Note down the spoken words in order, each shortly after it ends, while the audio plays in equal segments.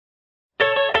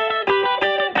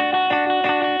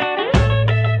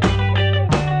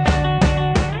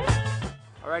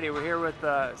Alrighty, we're here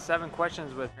with 7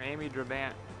 questions with Amy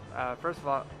Drabant. First of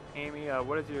all, Amy,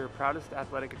 what is your proudest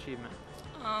athletic achievement?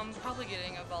 Probably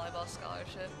getting a volleyball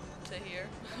scholarship to here.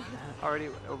 Already,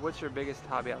 what's your biggest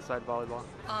hobby outside volleyball?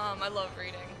 I love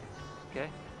reading. Okay.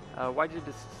 Why did you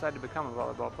decide to become a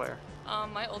volleyball player?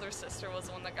 My older sister was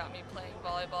the one that got me playing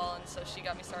volleyball, and so she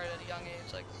got me started at a young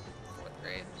age, like 4th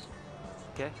grade.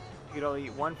 Okay. If you could only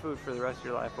eat one food for the rest of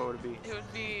your life, what would it be? It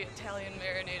would be Italian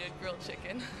marinated grilled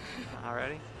chicken.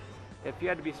 Alrighty. If you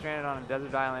had to be stranded on a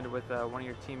desert island with one of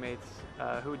your teammates,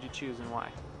 who would you choose and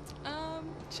why?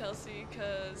 Chelsea,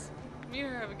 because me and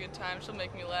her have a good time. She'll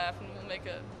make me laugh, and we'll make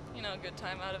a good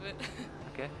time out of it.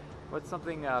 Okay. What's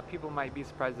something people might be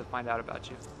surprised to find out about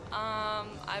you? I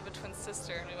have a twin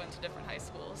sister, and we went to different high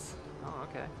schools. Oh,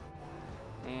 okay.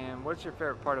 And what's your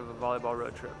favorite part of a volleyball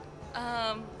road trip?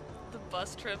 The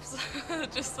bus trips,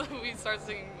 just so we start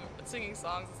singing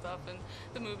songs and stuff, and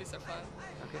the movies are fun.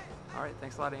 Okay. All right.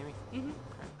 Thanks a lot, Amy. Mm-hmm. All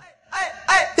right.